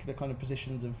particular kind of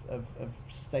positions of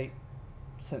state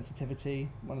sensitivity.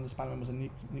 One of the Spanner men was a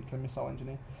nuclear missile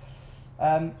engineer.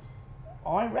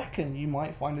 I reckon you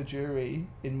might find a jury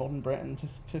in modern Britain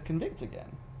to convict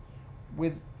again,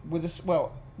 with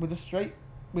straight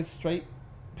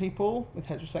people, with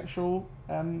heterosexual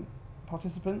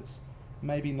participants,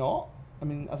 maybe not. I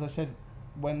mean, as I said,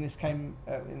 when this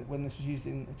was used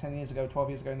 10 years ago, 12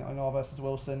 years ago in R versus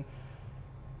Wilson,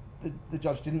 the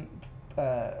judge didn't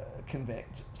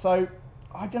convict. So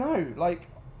I don't know. Like,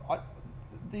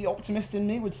 the optimist in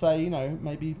me would say,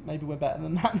 maybe we're better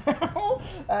than that now.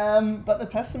 But the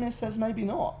pessimist says maybe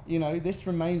not. This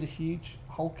remains a huge,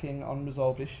 hulking,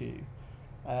 unresolved issue.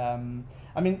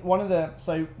 I mean, one of the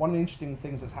interesting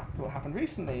things that happened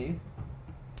recently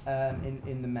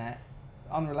in the Met,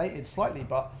 unrelated slightly,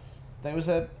 but there was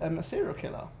a serial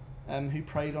killer who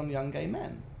preyed on young gay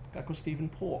men, a guy called Stephen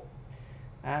Port,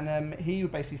 and he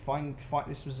would basically find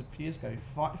this was a few years ago,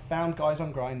 found guys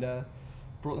on Grindr,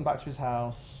 brought them back to his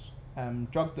house,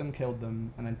 drugged them, killed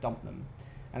them, and then dumped them.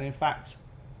 And in fact,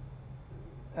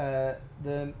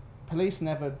 the police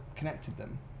never connected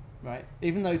them, right?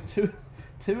 Even though two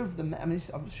of the men, I mean,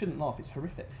 I shouldn't laugh, it's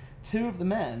horrific. Two of the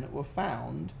men were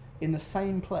found in the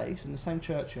same place, in the same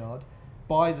churchyard,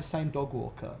 by the same dog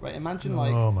walker, right? Imagine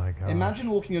oh my gosh. Imagine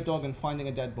walking your dog and finding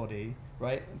a dead body,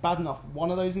 right? Bad enough.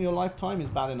 One of those in your lifetime is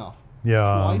bad enough. Yeah.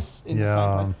 Twice in the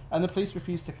same place. And the police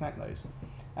refused to connect those.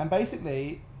 And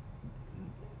basically,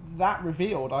 that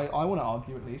revealed, I want to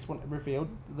argue at least, revealed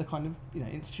the kind of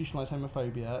institutionalized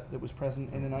homophobia that was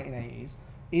present in the 1980s,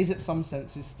 is at some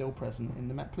senses still present in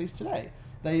the Met Police today.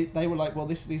 They were like, well,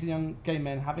 these are young gay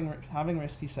men having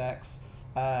risky sex,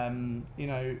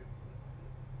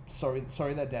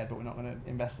 sorry they're dead, but we're not going to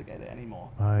investigate it anymore.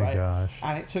 My gosh.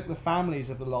 And it took the families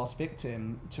of the last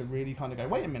victim to really kind of go,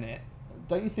 wait a minute,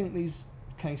 don't you think these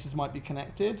cases might be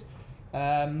connected,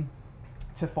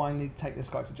 to finally take this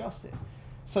guy to justice?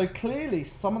 So clearly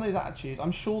some of those attitudes,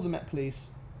 I'm sure the Met Police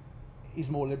is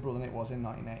more liberal than it was in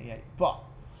 1988, but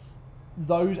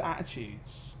those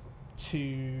attitudes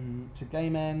to gay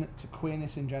men, to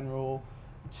queerness in general,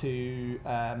 to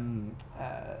kind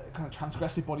of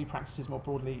transgressive body practices more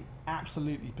broadly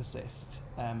absolutely persist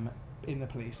in the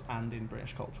police and in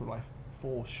British cultural life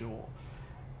for sure.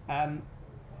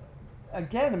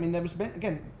 Again, I mean, there was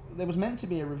meant to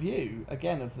be a review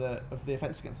again of the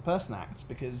Offence Against the Person Act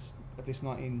because of this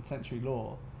 19th century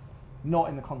law, not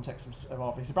in the context of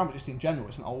our Brown, but just in general.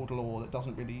 It's an old law that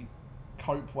doesn't really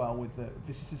cope well with the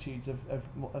vicissitudes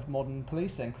of modern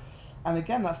policing, and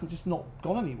again, that's just not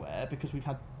gone anywhere because we've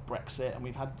had Brexit and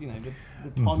we've had the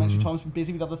parliamentary time's been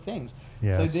busy with other things.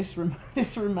 Yes. So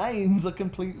this remains a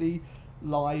completely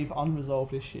live,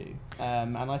 unresolved issue,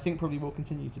 and I think probably will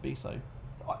continue to be so.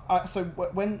 So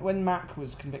when Mac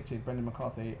was convicted, Brendan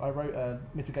McCarthy, I wrote a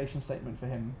mitigation statement for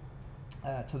him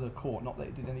to the court. Not that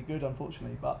it did any good,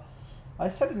 unfortunately, but I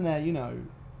said in there,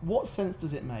 what sense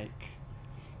does it make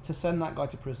to send that guy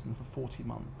to prison for 40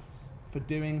 months for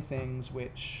doing things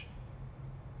which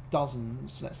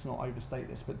dozens, let's not overstate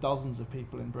this, but dozens of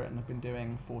people in Britain have been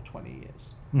doing for 20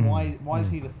 years? Why is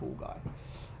he the fool guy?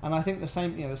 And I think the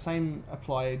same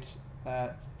applied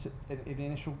in the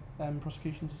initial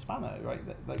prosecutions of Spano, right?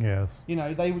 Yes.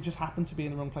 They would just happen to be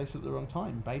in the wrong place at the wrong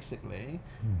time, basically.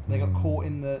 They got caught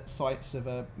in the sights of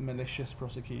a malicious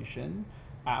prosecution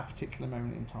at a particular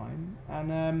moment in time,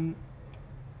 and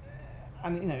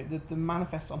the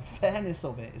manifest unfairness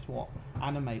of it is what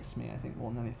animates me, I think,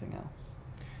 more than anything else.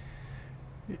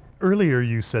 Earlier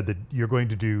you said that you're going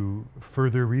to do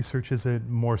further research, is it?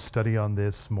 More study on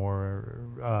this, more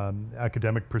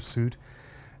academic pursuit,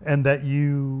 and that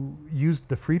you used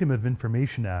the Freedom of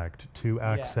Information Act to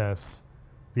access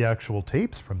the actual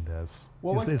tapes from this.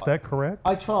 Well, is that correct?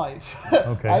 I tried.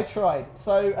 Okay. I tried.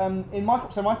 So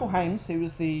Michael Haines, who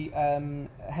was the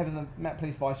head of the Met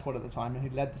Police Vice Squad at the time and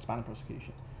who led the Spanner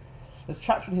prosecution, there's a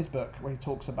chapter in his book where he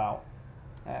talks about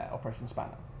Operation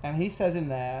Spanner, and he says in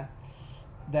there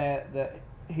that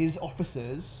his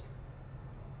officers,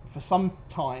 for some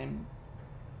time,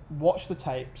 watched the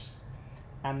tapes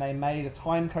and they made a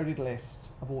time-coded list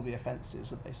of all the offences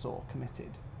that they saw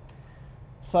committed.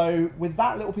 So with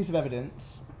that little piece of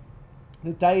evidence,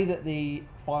 the day that the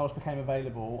files became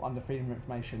available under Freedom of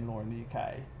Information law in the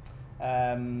UK,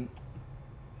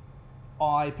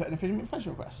 I put in a Freedom of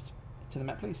Information request to the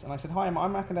Met Police, and I said, "Hi, I'm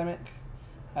an academic.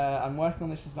 I'm working on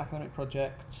this as an academic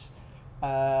project.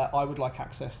 I would like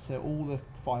access to all the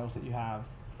files that you have,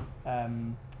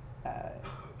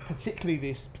 particularly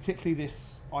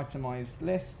this itemised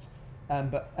list,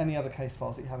 but any other case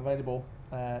files that you have available,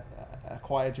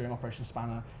 acquired during Operation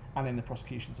Spanner and in the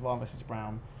prosecutions of R versus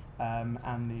Brown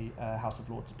and the House of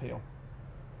Lords appeal."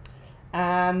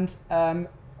 And that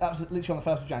was literally on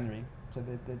the 1st of January, so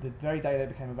the very day they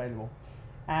became available.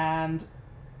 And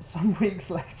some weeks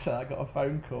later, I got a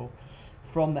phone call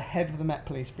from the head of the Met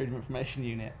Police Freedom of Information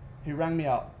Unit, who rang me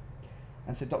up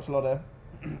and said, "Dr. Lodder,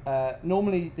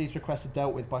 normally these requests are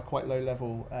dealt with by quite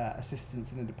low-level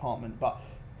assistants in the department, but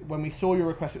when we saw your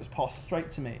request, it was passed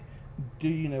straight to me. Do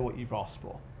you know what you've asked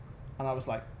for?" And I was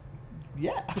like,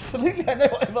 "Yeah, absolutely, I know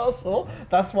what I've asked for.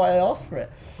 That's why I asked for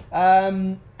it."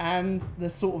 And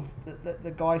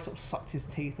the guy sort of sucked his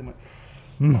teeth and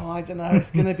went, "Oh, I don't know,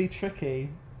 it's going to be tricky."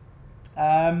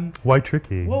 Why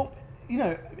tricky? Well,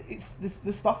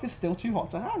 this stuff is still too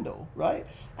hot to handle, right?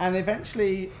 And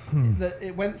eventually,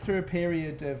 it went through a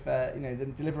period of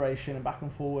the deliberation and back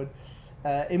and forward,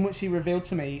 in which he revealed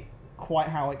to me quite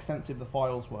how extensive the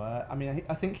files were. I mean,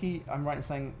 I think I'm right in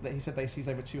saying that he said they seized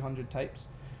over 200 tapes.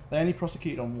 They only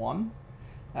prosecuted on one.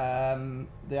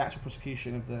 The actual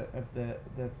prosecution of the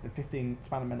 15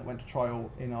 Spanner men that went to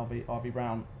trial in RV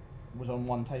Brown was on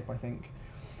one tape, I think.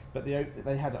 But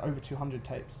they had over 200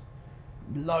 tapes,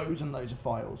 loads and loads of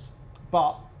files.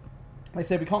 But they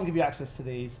said, we can't give you access to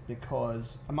these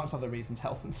because, amongst other reasons,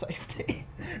 health and safety,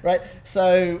 right?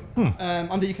 So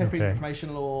under UK Freedom of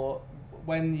Information law,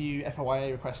 when you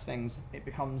FOIA request things, it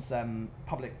becomes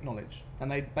public knowledge.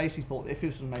 And they basically thought if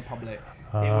this was made public,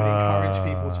 it would encourage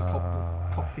people to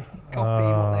copy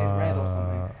what they've read or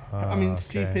something. I mean,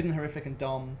 stupid and horrific and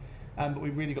dumb. But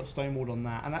we really got stonewalled on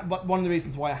that. But one of the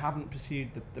reasons why I haven't pursued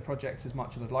the project as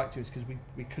much as I'd like to is because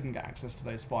we couldn't get access to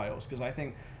those files, because I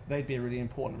think they'd be a really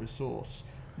important resource.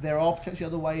 There are potentially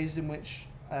other ways in which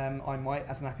I might,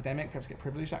 as an academic, perhaps get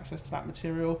privileged access to that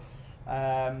material.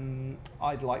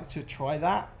 I'd like to try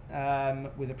that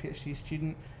with a PhD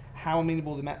student. How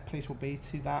amenable the Met Police will be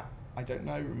to that, I don't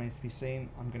know. It remains to be seen.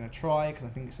 I'm going to try because I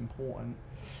think it's important.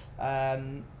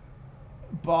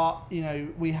 But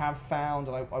we have found,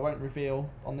 and I won't reveal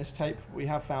on this tape, we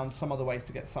have found some other ways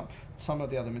to get some of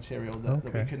the other material that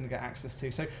we couldn't get access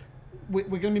to. So we're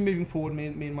going to be moving forward, me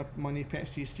and my new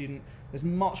PhD student. There's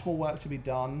much more work to be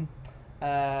done.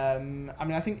 I mean,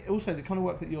 I think also the kind of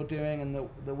work that you're doing and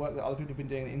the work that other people have been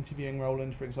doing, interviewing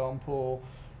Roland, for example,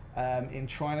 in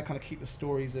trying to kind of keep the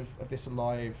stories of this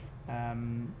alive,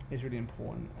 is really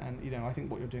important. And, you know, I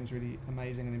think what you're doing is really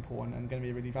amazing and important and going to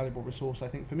be a really valuable resource, I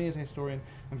think, for me as a historian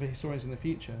and for historians in the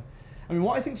future. I mean,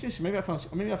 what I think, seriously, maybe I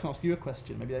can ask you a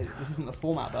question. Maybe this isn't the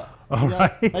format, but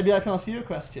maybe I can ask you a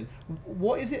question.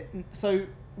 What is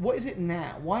it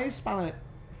now? Why is Spanner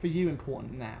for you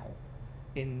important now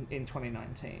in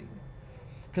 2019?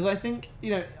 Because I think,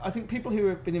 you know, I think people who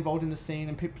have been involved in the scene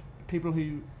and people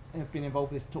who have been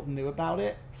involved with this sort of knew about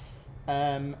it.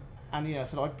 And, you know,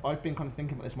 so I've been kind of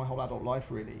thinking about this my whole adult life,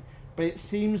 really. But it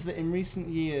seems that in recent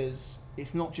years,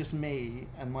 it's not just me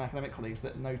and my academic colleagues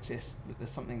that notice that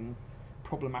there's something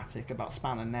problematic about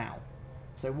Spanner now.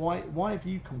 So why have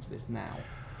you come to this now?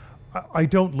 I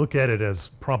don't look at it as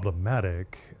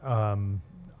problematic.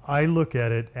 I look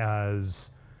at it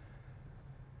as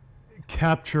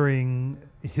capturing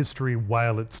history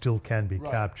while it still can be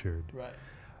captured. Right.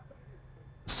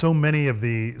 So many of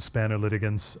the Spanner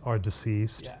litigants are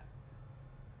deceased. Yeah.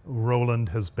 Roland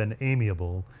has been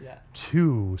amiable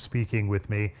to speaking with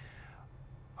me.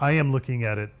 I am looking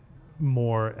at it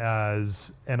more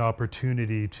as an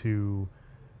opportunity to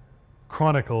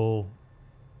chronicle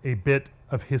a bit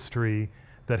of history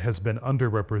that has been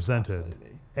underrepresented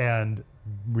and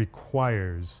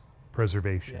requires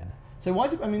preservation. Yeah. So why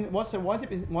is it? I mean, why has it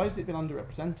been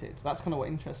underrepresented? That's kind of what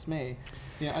interests me.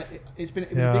 You know, it was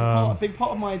a big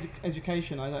part of my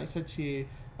education. I said to you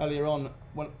earlier on,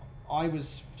 when I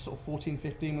was sort of 14,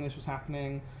 15 when this was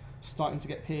happening, starting to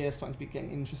get pierced, starting to be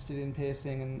getting interested in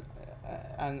piercing,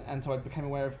 and so I became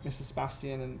aware of Mr.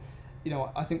 Sebastian, and, you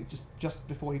know, I think just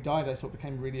before he died, I sort of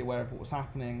became really aware of what was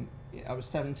happening. I was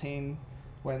 17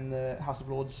 when the House of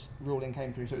Lords ruling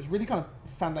came through, so it was really kind of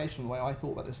foundational the way I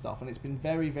thought about this stuff, and it's been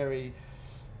very, very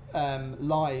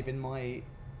live in my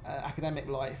academic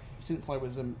life since I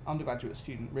was an undergraduate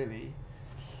student, really,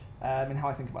 in how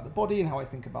I think about the body and how I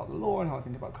think about the law and how I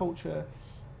think about culture.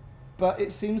 But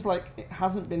it seems like it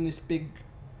hasn't been this big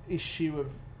issue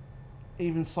of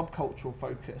even subcultural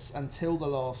focus until the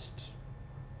last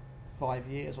 5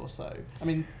 years or so. I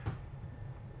mean,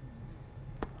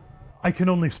 I can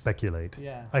only speculate.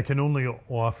 Yeah. I can only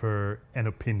offer an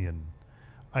opinion.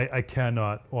 I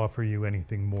cannot offer you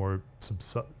anything more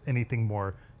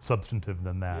substantive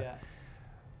than that. Yeah.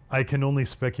 I can only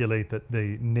speculate that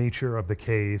the nature of the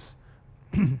case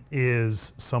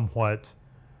is somewhat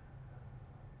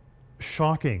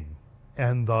shocking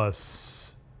and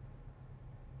thus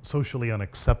socially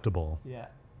unacceptable. Yeah.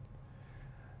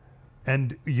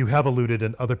 And you have alluded,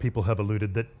 and other people have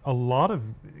alluded, that a lot of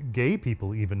gay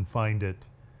people even find it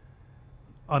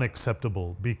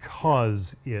unacceptable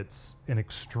because it's an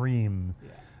extreme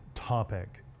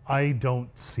topic. I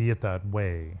don't see it that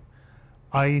way.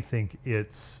 I think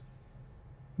it's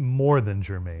more than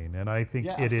germane, and I think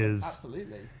it is.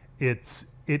 Absolutely.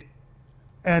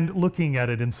 And looking at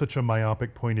it in such a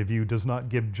myopic point of view does not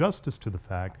give justice to the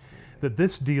fact that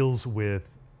this deals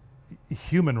with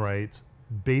human rights,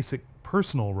 basic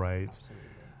personal rights,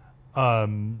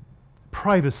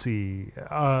 privacy,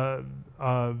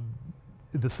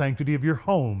 the sanctity of your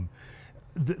home.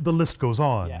 The list goes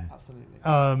on. Yeah,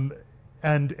 absolutely.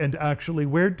 And actually,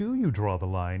 where do you draw the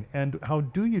line, and how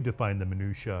do you define the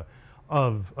minutia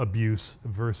of abuse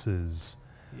versus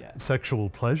sexual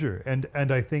pleasure?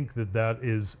 And I think that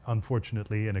is,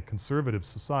 unfortunately, in a conservative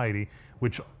society,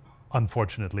 which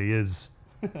unfortunately is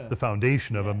the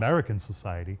foundation of American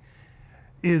society,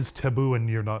 is taboo, and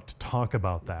you're not to talk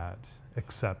about that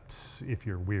except if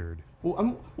you're weird.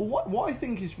 Well, what I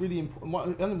think is really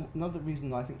important, another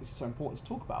reason I think this is so important to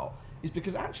talk about, is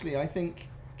because actually I think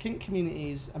kink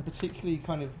communities, and particularly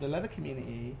kind of the leather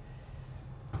community,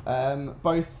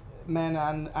 both men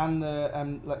and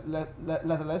the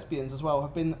leather lesbians as well,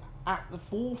 have been at the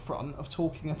forefront of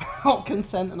talking about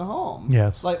consent and harm.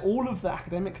 Yes. Like all of the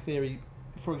academic theory,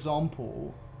 for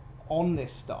example, on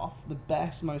this stuff, the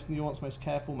best, most nuanced, most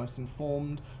careful, most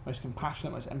informed, most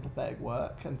compassionate, most empathetic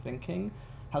work and thinking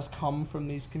has come from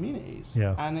these communities.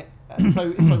 Yes. And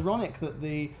so it's ironic that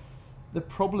the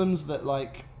problems that,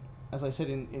 like, as I said,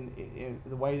 in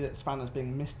the way that Spanner's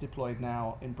being misdeployed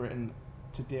now in Britain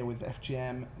to deal with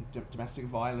FGM, domestic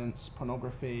violence,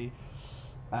 pornography,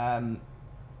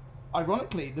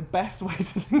 ironically, the best way to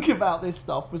think about this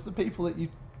stuff was the people that you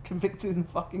convicted in the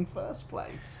fucking first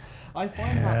place. I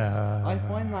find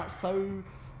that so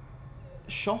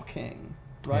shocking,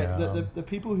 right? Yeah. The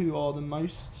people who are the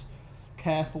most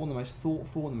careful, and the most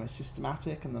thoughtful, and the most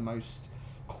systematic, and the most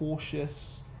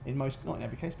cautious, not in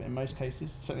every case, but in most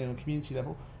cases, certainly on a community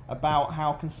level, about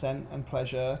how consent and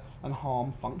pleasure and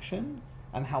harm function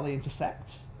and how they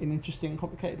intersect in interesting,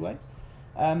 complicated ways,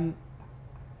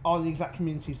 are the exact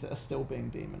communities that are still being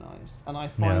demonized. And I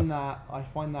find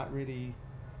that really,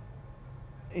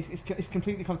 it's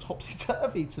completely kind of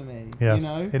topsy-turvy to me. Yes, you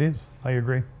know? it is. I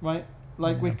agree. Right?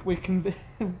 Like we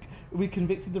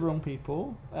convicted the wrong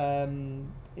people in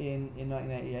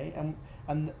 1988,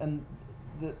 and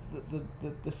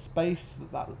the space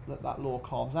that law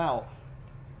carves out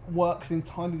works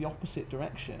entirely the opposite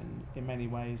direction in many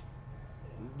ways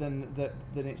than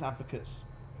its advocates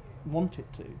want it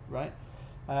to, right?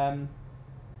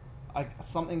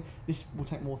 This will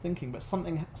take more thinking, but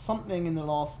something in the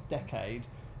last decade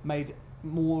made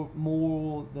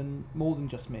more than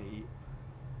just me,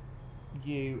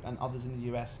 you and others in the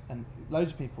US and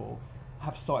loads of people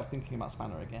have started thinking about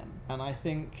Spanner again, and I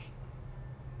think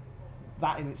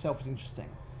that in itself is interesting.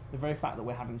 The very fact that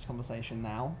we're having this conversation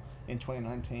now in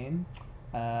 2019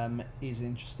 is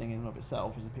interesting in and of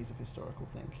itself as a piece of historical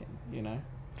thinking, you know?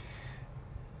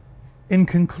 In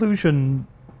conclusion,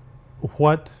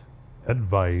 what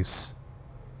advice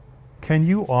can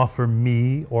you offer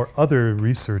me or other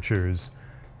researchers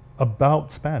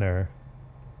about Spanner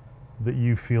that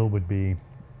you feel would be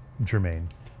germane?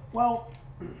 Well,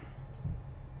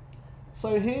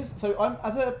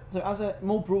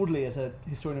 more broadly as a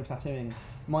historian of tattooing,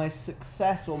 my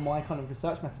success or my kind of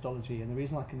research methodology, and the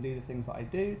reason I can do the things that I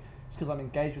do, is because I'm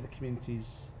engaged with the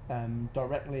communities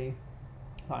directly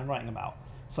that I'm writing about.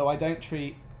 So I don't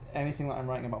treat anything that I'm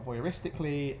writing about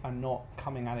voyeuristically. I'm not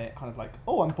coming at it kind of like,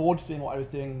 oh, I'm bored of doing what I was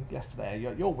doing yesterday.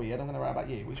 You're weird. I'm going to write about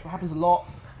you, which happens a lot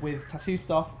with tattoo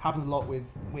stuff. Happens a lot with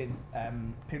people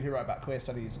who write about queer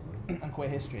studies and queer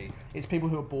history. It's people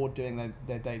who are bored doing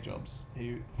their day jobs,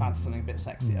 who fancy something a bit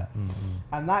sexier,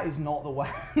 and that is not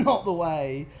the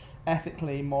way,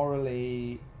 ethically,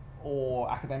 morally, or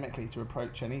academically to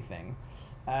approach anything.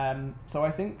 So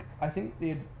I think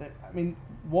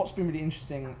what's been really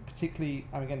interesting, particularly,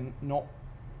 again, not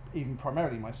even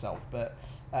primarily myself, but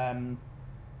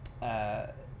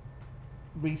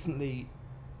recently,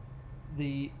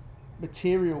 the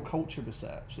material culture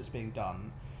research that's being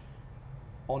done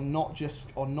on not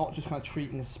just kind of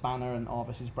treating Spanner and R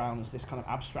versus Brown as this kind of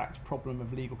abstract problem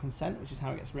of legal consent, which is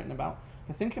how it gets written about,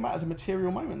 but thinking about it as a material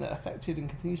moment that affected and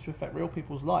continues to affect real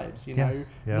people's lives. You know,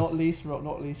 not least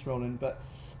Roland, but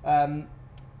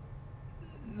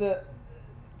to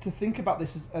think about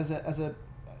this as a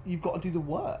you've got to do the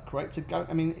work, right? To go.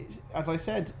 I mean, as I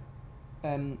said,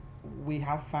 we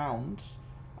have found.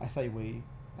 I say we.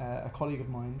 A colleague of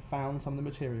mine found some of the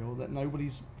material that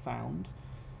nobody's found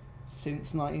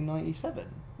since 1997,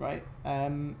 right?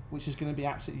 Which is going to be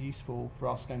absolutely useful for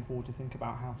us going forward to think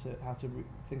about how to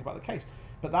think about the case.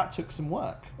 But that took some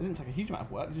work. It didn't take a huge amount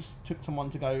of work. It just took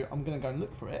someone to go, I'm going to go and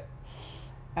look for it.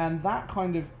 And that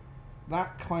kind of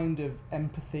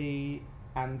empathy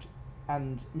and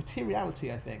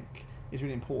materiality, I think, is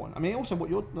really important. I mean, also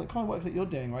the kind of work that you're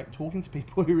doing, right? Talking to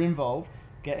people who are involved,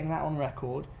 getting that on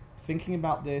record, thinking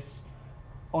about this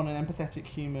on an empathetic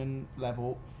human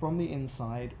level from the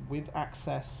inside, with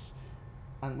access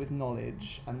and with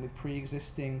knowledge and with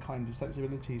pre-existing kind of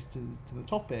sensibilities to the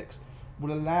topics,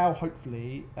 will allow,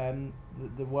 hopefully,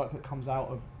 the work that comes out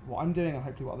of what I'm doing, and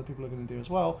hopefully what other people are going to do as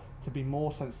well, to be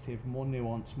more sensitive, more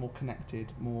nuanced, more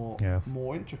connected, more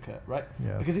intricate, right?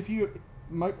 Yes. Because if you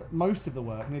most of the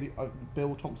work, nearly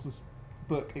Bill Thompson's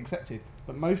book accepted,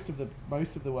 but most of the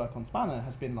work on Spanner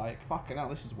has been like, fucking hell,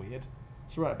 this is weird.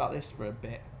 Let's write about this for a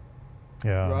bit.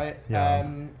 Yeah. Right. Yeah.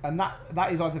 And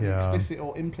that is either the explicit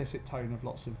or implicit tone of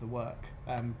lots of the work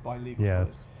by legal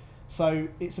scholars. So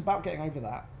it's about getting over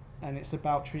that, and it's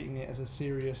about treating it as a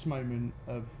serious moment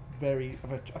of a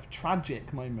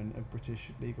tragic moment of British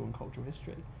legal and cultural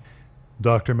history.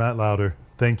 Dr. Matt Lodder,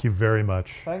 thank you very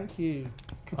much. Thank you.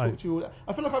 Can talk to you all.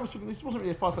 I feel like I was talking. This wasn't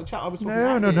really a fireside chat. I was talking.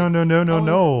 No.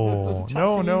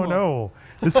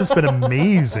 This has been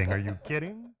amazing. Are you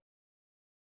kidding?